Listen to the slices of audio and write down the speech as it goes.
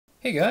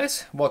Hey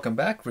guys, welcome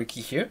back.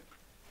 Ricky here.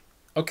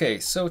 Okay,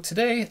 so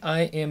today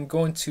I am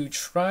going to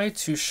try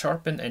to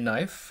sharpen a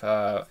knife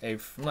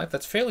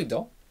that's fairly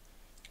dull.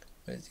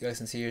 As you guys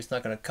can see here, it's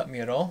not going to cut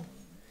me at all.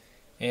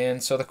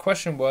 And so the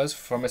question was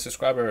from a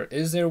subscriber,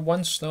 is there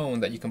one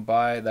stone that you can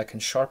buy that can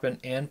sharpen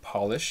and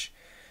polish?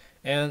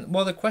 And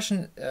well, the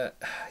question,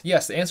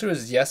 yes, the answer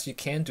is yes, you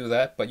can do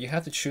that, but you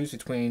have to choose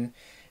between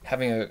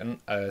having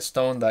a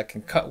stone that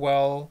can cut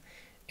well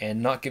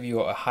and not give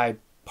you a high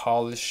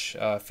polish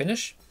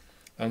finish.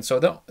 And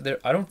so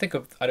I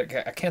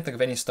can't think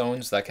of any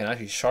stones that can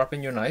actually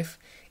sharpen your knife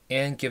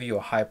and give you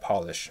a high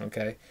polish.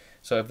 Okay,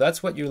 so if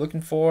that's what you're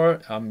looking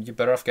for, you're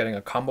better off getting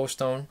a combo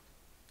stone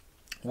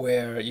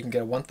where you can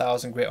get a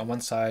 1000 grit on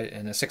one side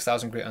and a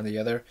 6000 grit on the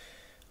other.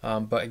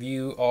 But if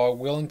you are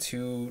willing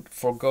to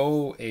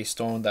forego a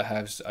stone that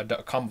has a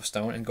combo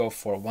stone and go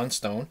for one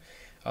stone,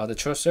 the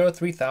Chaucer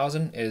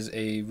 3000 is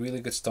a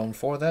really good stone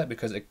for that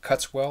because it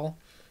cuts well.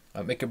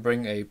 It could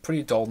bring a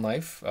pretty dull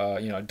knife,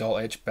 a dull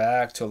edge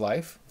back to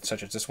life,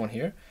 such as this one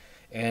here,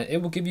 and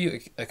it will give you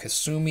a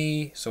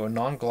kasumi, so a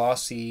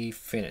non-glossy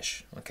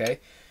finish. Okay,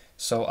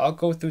 so I'll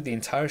go through the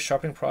entire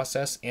sharpening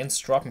process and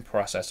stropping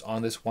process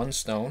on this one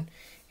stone,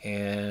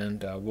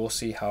 and we'll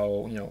see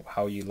how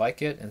you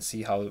like it and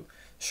see how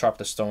sharp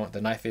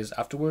the knife is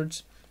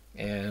afterwards.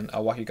 And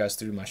I'll walk you guys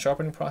through my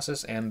sharpening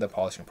process and the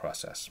polishing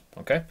process.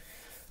 Okay,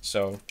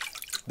 so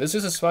this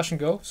is a splash and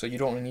go, so you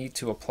don't need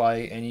to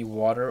apply any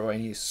water or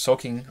any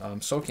pre-soaking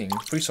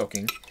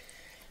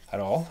at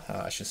all.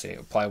 I should say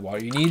apply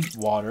water. You need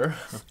water,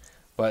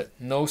 but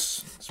no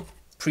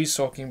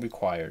pre-soaking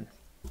required.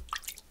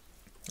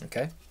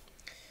 Okay,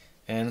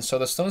 and so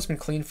the stone's been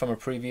cleaned from a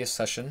previous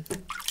session,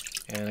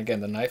 and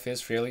again the knife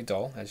is fairly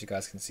dull, as you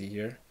guys can see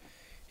here.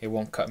 It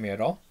won't cut me at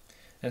all,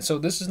 and so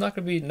this is not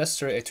going to be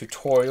necessarily a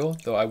tutorial,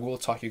 though I will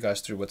talk you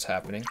guys through what's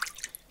happening.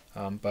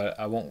 But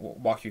I won't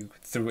walk you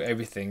through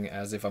everything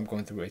as if I'm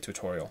going through a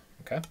tutorial,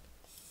 okay?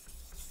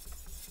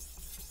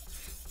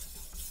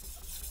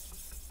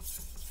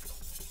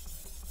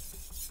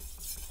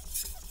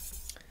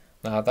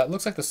 Now that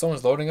looks like the stone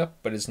is loading up,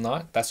 but it's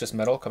not. That's just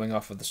metal coming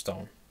off of the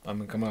stone.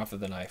 Coming off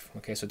of the knife,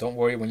 okay? So don't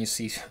worry when you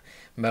see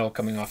metal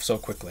coming off so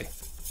quickly.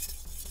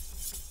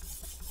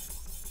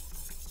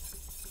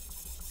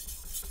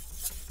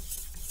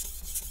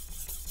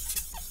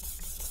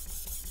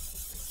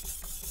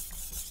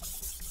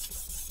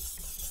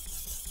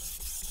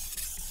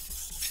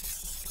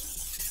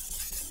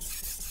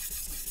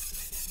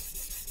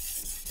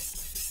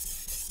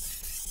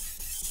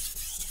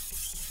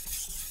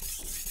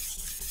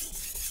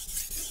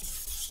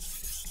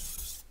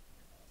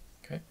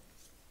 Okay,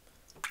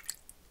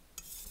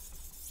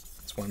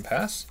 that's one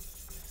pass.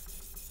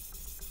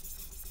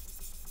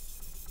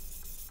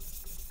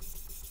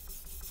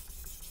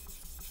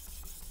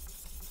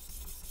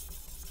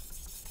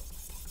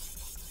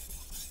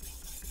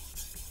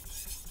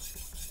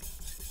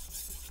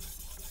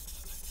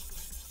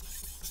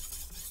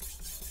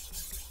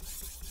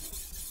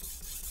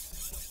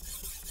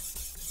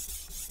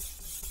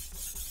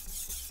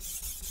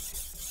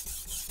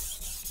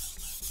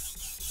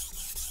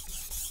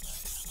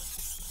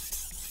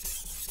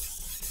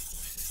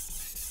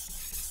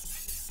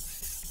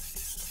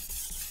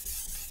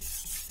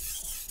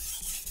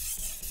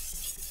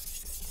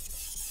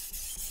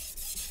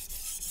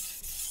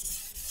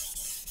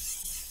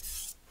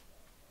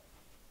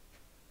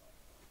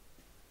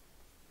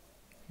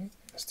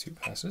 That's two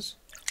passes.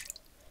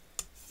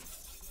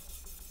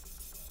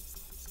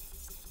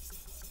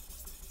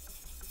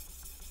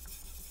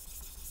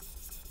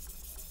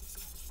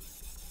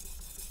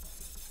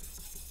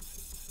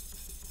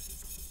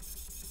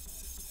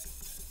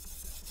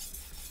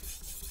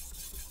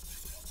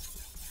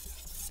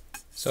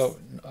 So,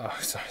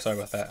 sorry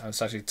about that. I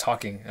was actually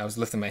talking. I was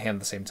lifting my hand at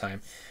the same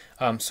time.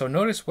 So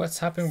notice what's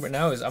happening right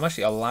now is I'm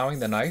actually allowing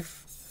the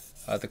knife,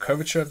 the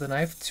curvature of the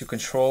knife, to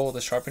control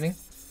the sharpening.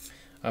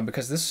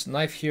 Because this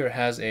knife here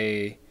has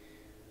a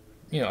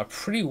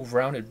pretty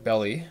rounded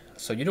belly,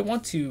 so you don't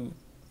want to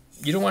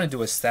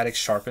do a static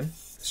sharpen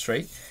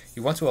straight.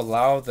 You want to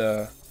allow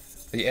the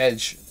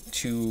edge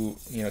to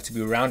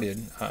be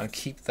rounded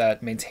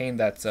and maintain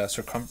that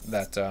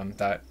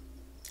that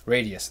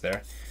radius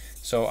there.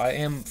 So I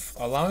am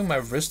allowing my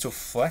wrist to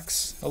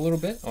flex a little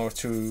bit or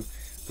to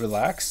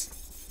relax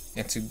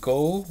and to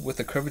go with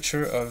the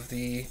curvature of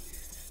the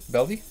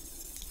belly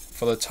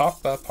for the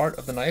top part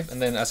of the knife,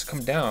 and then as I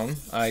come down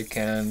I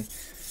can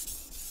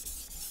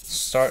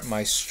start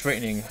my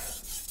straightening,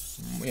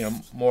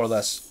 more or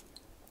less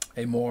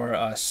a more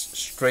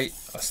straight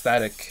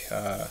static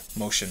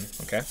motion.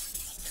 Okay,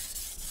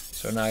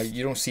 so now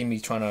you don't see me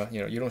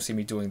you don't see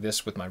me doing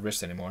this with my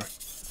wrist anymore,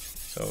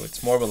 so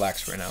it's more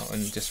relaxed right now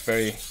and just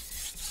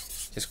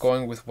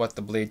going with what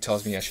the blade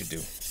tells me I should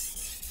do.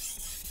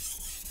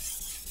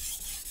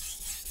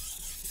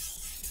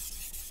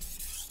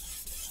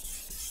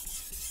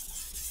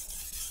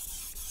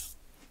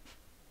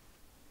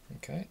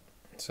 Okay,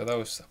 so I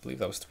believe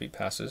that was 3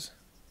 passes.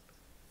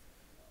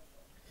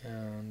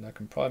 And I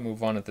can probably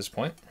move on at this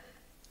point.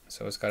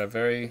 So it's got a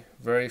very,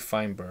 very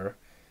fine burr.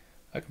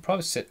 I can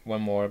probably sit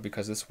one more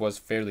because this was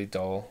fairly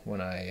dull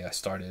when I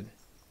started.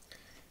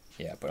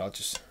 Yeah, but I'll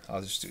just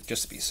do it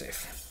just to be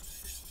safe.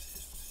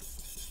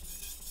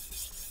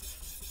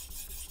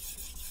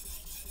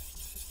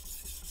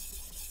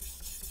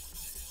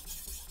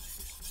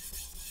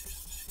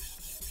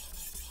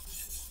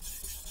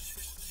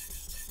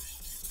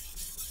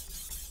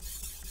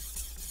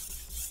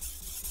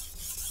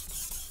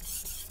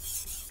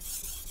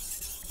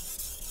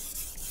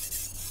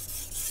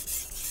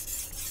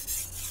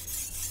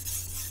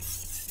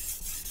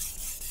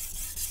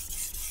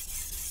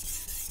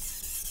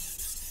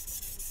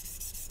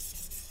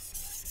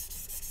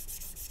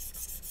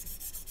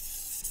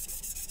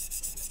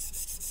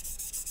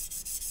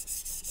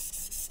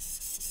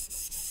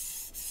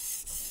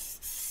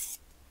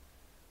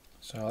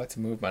 So I like to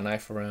move my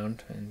knife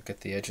around and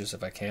get the edges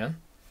if I can.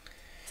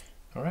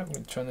 Alright, we're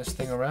going to turn this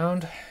thing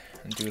around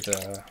and do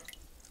the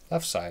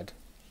left side.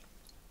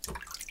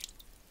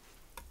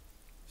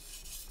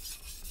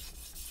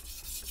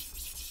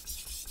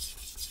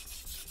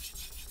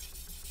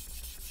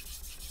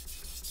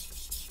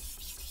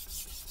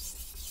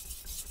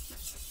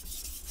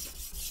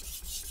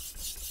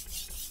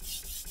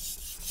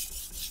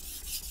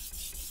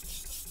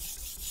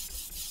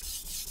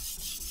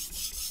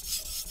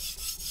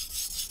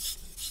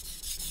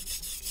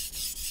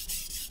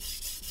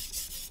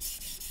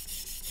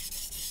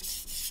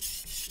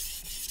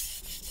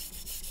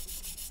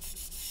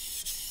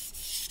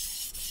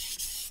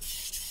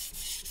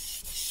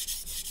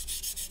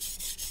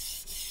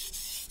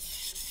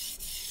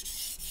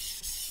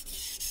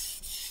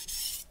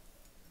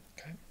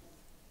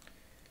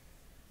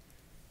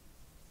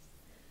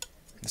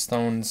 The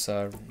stone's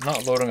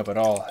not loading up at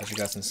all, as you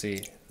guys can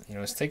see. You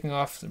know, it's taking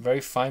off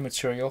very fine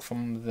material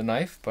from the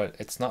knife, but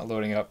it's not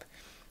loading up.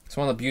 It's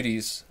one of the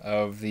beauties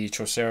of the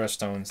Chaucera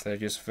stones. They're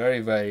just very,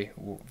 very,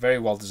 very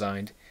well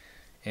designed.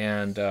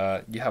 And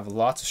you have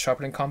lots of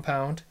sharpening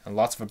compound and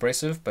lots of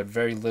abrasive, but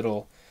very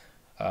little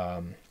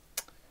bonding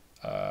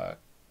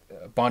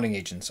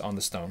agents on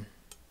the stone.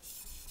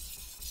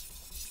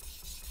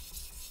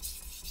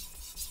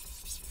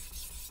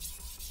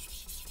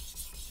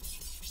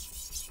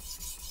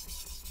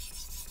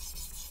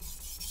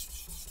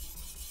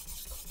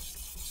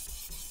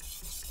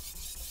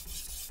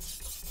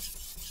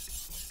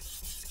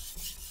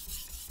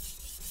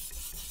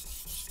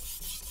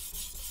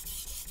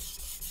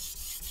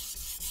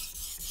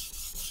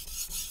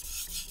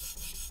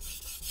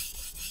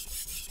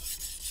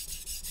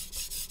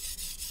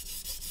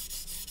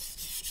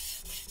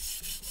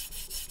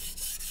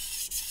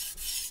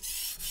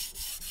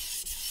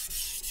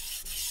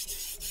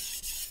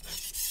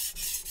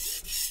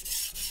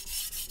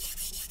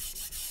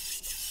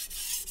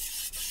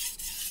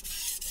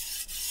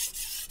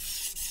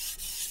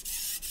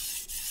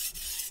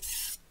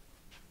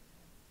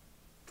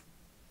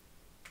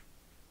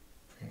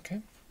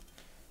 Okay,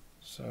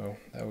 so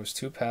that was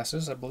 2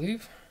 passes, I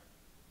believe,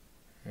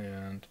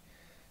 and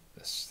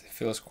this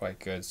feels quite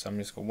good. So I'm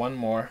just going to go one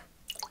more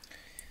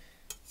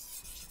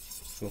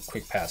little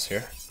quick pass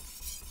here.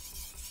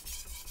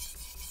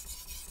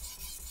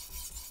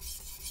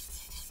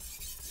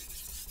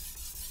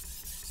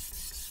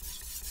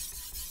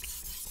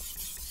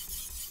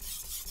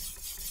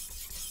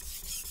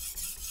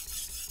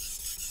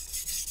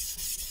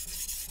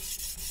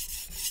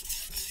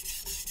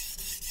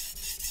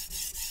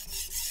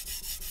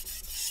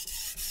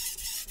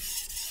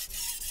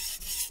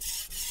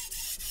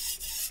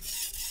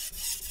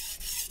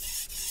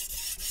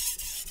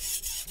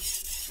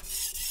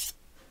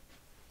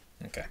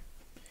 Okay.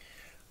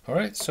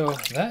 Alright, so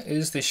that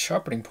is the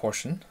sharpening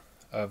portion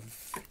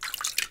of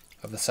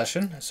the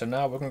session. So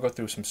now we're going to go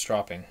through some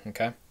stropping,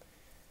 okay?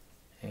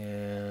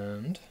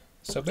 And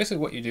so basically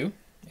what you do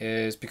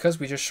is, because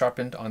we just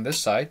sharpened on this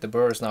side, the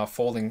burr is now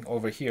folding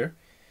over here.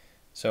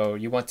 So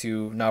you want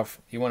to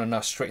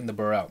now straighten the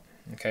burr out.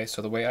 Okay,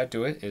 so the way I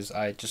do it is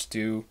I just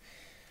do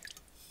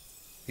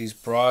these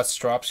broad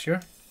strops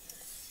here.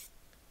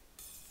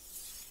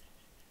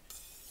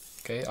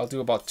 Okay, I'll do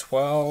about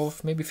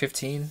 12, maybe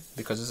 15,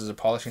 because this is a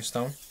polishing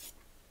stone.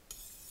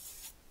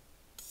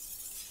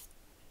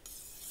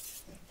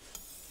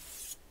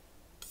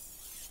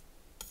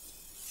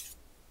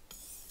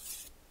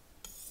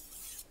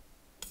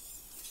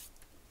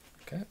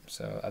 Okay,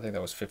 so I think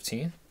that was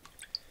 15.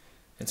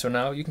 And so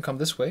now you can come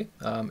this way.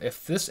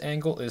 If this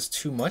angle is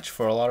too much,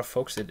 for a lot of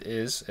folks it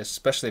is,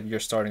 especially if you're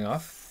starting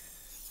off.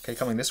 Okay,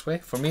 coming this way.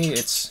 For me,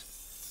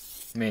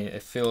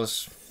 it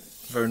feels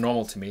very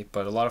normal to me,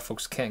 but a lot of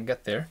folks can't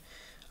get there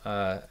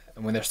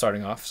when they're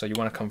starting off. So you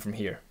want to come from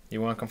here.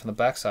 You want to come from the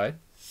back side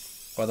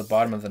or the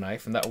bottom of the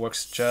knife, and that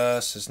works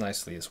just as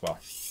nicely as well.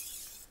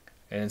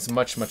 And it's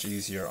much, much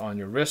easier on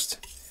your wrist,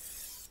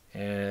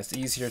 and it's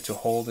easier to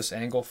hold this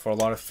angle for a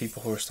lot of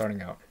people who are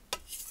starting out.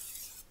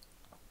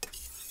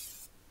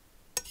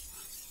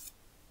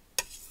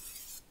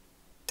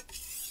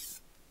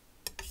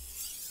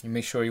 You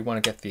make sure you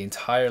want to get the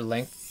entire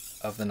length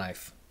of the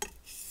knife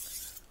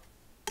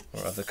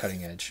or of the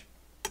cutting edge.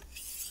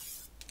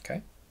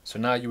 So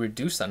now you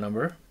reduce that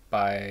number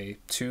by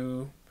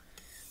 2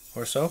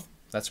 or so.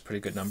 That's a pretty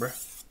good number.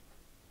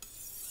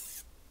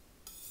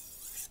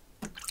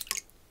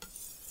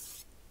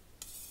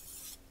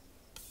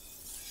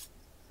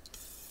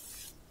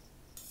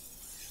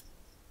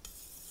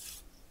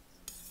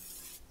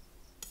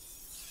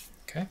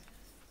 Okay,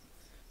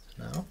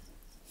 now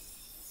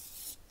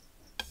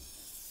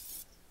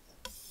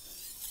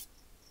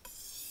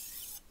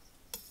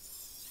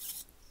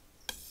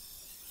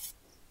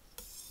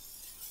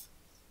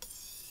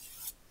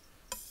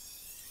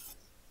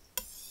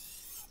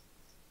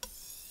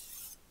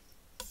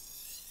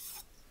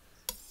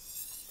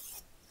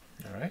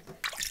all right.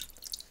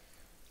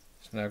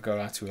 So now go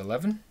down to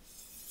 11.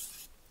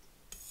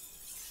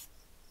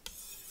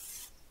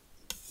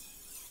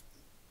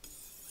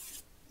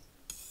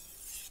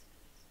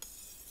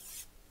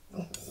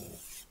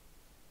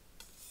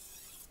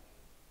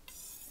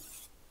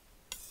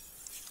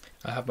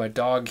 I have my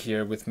dog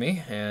here with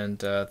me, and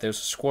there's a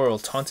squirrel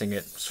taunting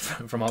it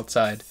from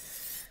outside.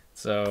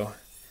 So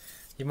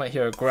you might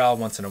hear a growl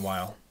once in a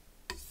while.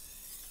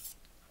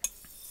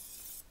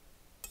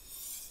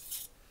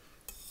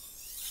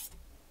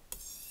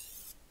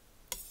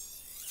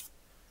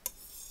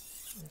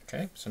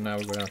 Okay, so now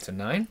we go down to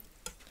 9.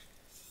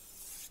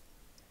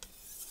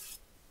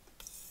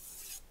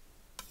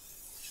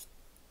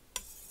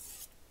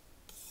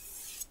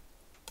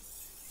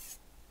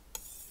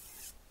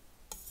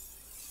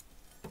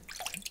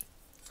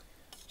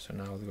 So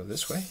now we'll go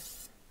this way.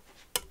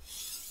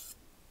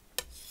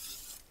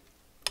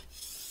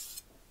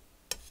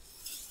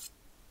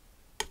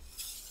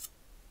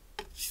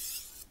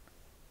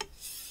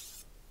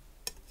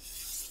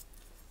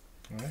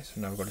 All right,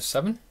 so now we'll go to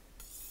 7.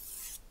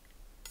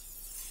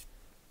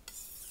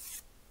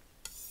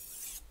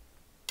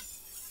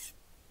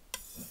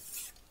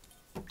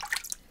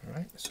 All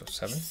right, so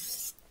 7.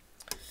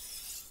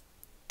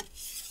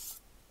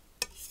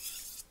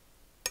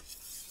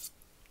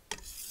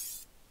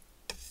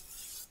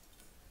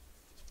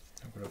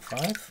 Now go to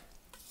 5.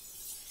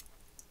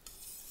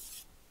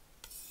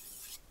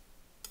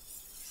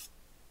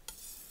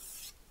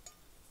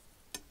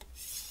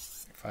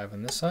 5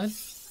 on this side.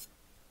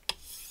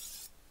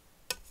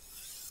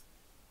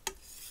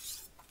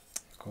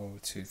 Go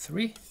to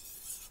 3.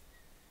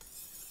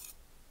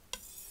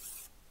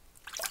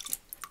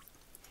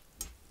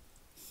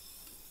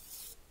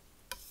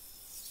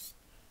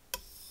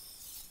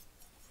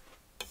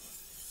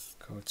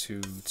 Go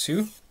to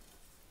 2.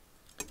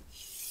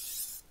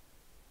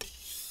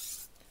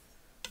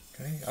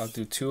 Okay, I'll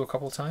do 2 a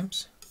couple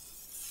times.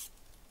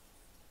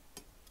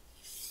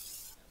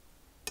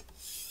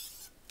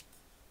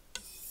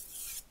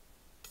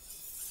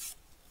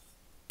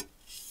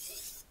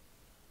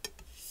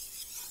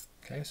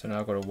 Okay, so now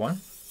I'll go to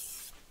 1.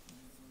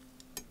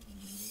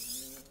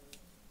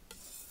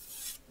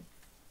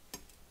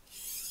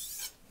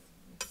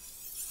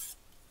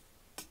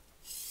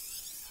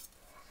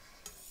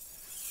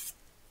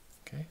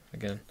 Okay,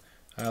 again,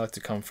 I like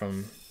to come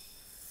from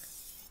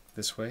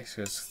this way,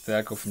 because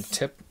I go from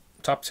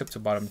top tip to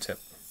bottom tip.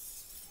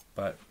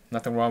 But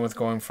nothing wrong with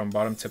going from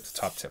bottom tip to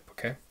top tip,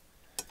 okay?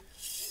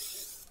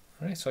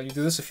 Alright, so you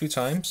do this a few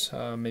times,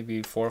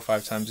 maybe 4 or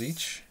 5 times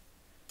each.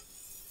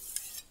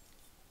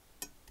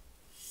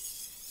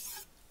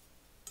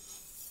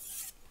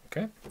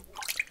 Okay,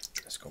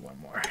 let's go one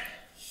more.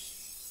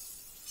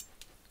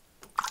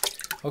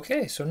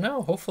 Okay, so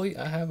now hopefully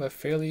I have a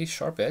fairly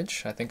sharp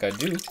edge. I think I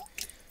do.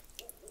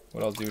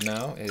 What I'll do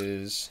now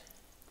is,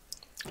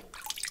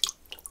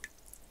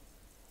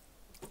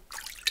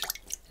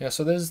 yeah,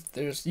 so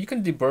there's you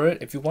can deburr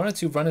it. If you wanted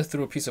to run it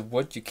through a piece of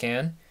wood, you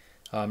can.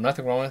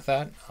 Nothing wrong with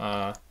that.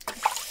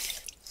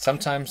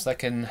 Sometimes that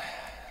can,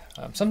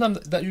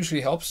 sometimes that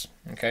usually helps,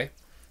 okay?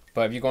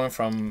 But if you're going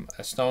from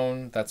a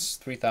stone that's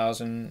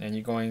 3,000 and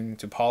you're going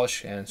to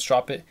polish and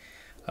strop it,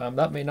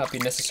 that may not be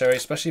necessary,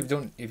 especially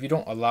if you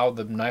don't allow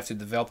the knife to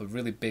develop a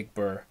really big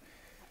burr.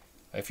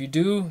 If you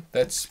do,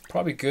 that's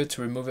probably good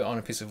to remove it on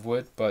a piece of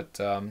wood. But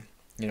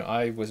you know,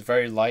 I was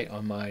very light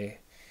on my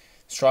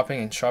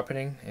stropping and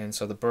sharpening, and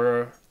so the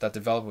burr that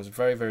developed was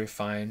very, very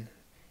fine.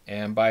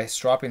 And by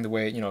stropping the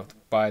way, you know,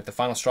 by the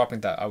final stropping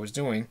that I was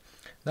doing,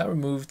 that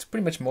removed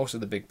pretty much most of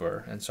the big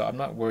burr. And so I'm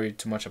not worried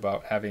too much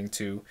about having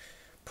to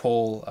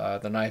pull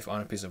the knife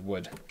on a piece of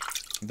wood.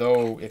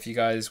 Though if you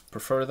guys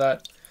prefer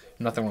that,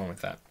 nothing wrong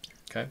with that.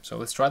 Okay, so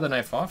let's dry the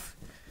knife off,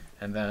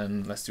 and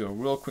then let's do a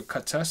real quick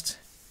cut test.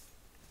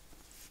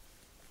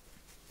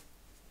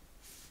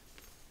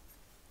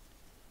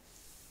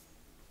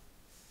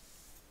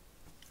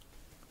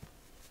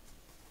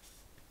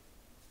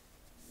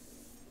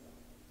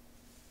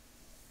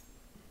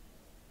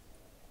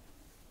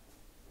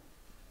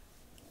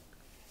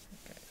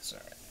 Okay,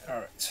 sorry. All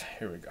right,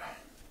 here we go.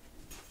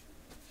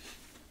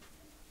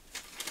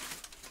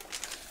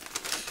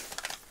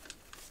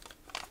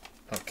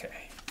 Okay.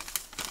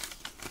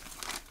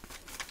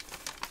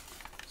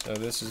 So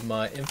this is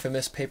my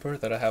infamous paper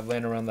that I have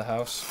laying around the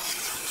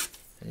house.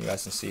 And you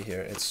guys can see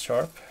here, it's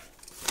sharp,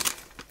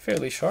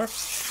 fairly sharp.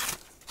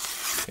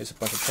 Here's a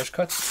bunch of push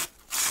cuts.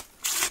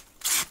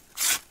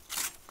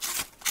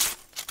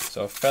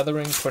 So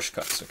feathering push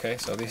cuts. Okay,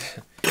 so these.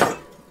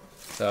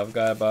 So I've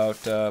got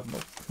about I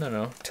don't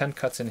know, 10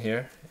 cuts in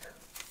here.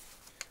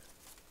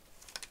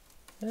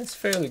 And it's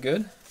fairly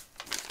good.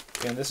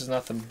 Again, this is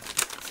not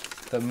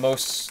the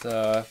most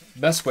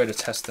best way to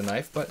test the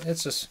knife, but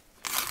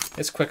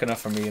it's quick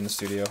enough for me in the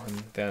studio.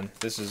 And then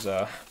this is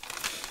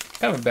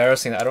kind of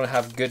embarrassing that I don't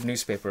have good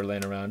newspaper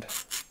laying around.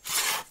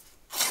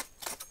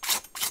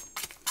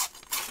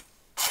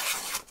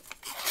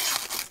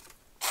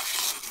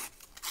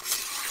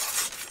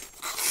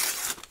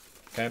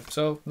 Okay,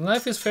 so the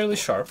knife is fairly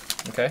sharp.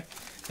 Okay,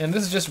 and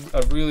this is just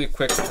a really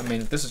quick. I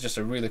mean, this is just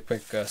a really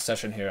quick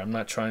session here. I'm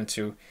not trying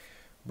to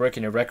break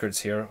any records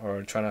here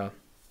or trying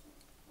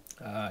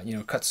to you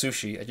know, cut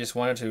sushi. I just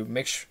wanted to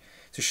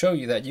to show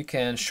you that you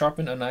can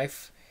sharpen a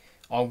knife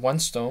on one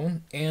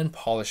stone and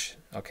polish.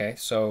 Okay,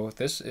 so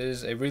this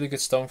is a really good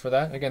stone for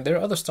that. Again, there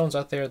are other stones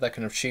out there that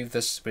can achieve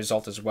this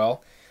result as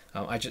well.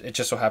 It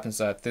just so happens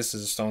that this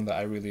is a stone that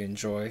I really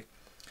enjoy,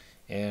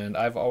 and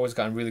I've always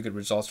gotten really good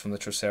results from the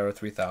Trocero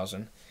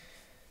 3000.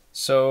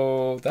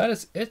 So that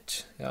is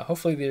it.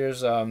 Hopefully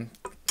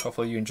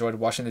hopefully you enjoyed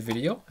watching the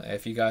video.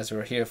 If you guys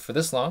are here for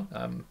this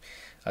long,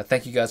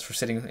 thank you guys for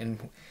sitting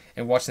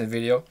and watching the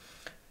video.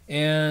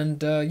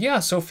 And yeah,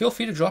 so feel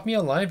free to drop me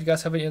a line if you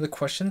guys have any other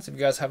questions. If you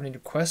guys have any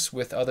requests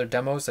with other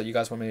demos that you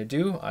guys want me to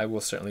do, I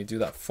will certainly do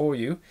that for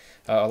you.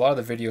 A lot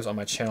of the videos on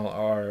my channel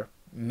are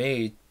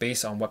made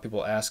based on what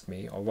people ask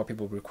me or what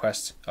people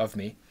request of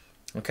me.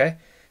 Okay,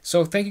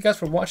 so thank you guys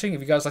for watching.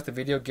 If you guys like the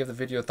video, give the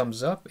video a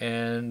thumbs up,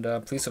 and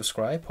please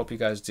subscribe. Hope you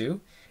guys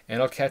do,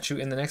 and I'll catch you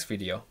in the next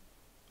video.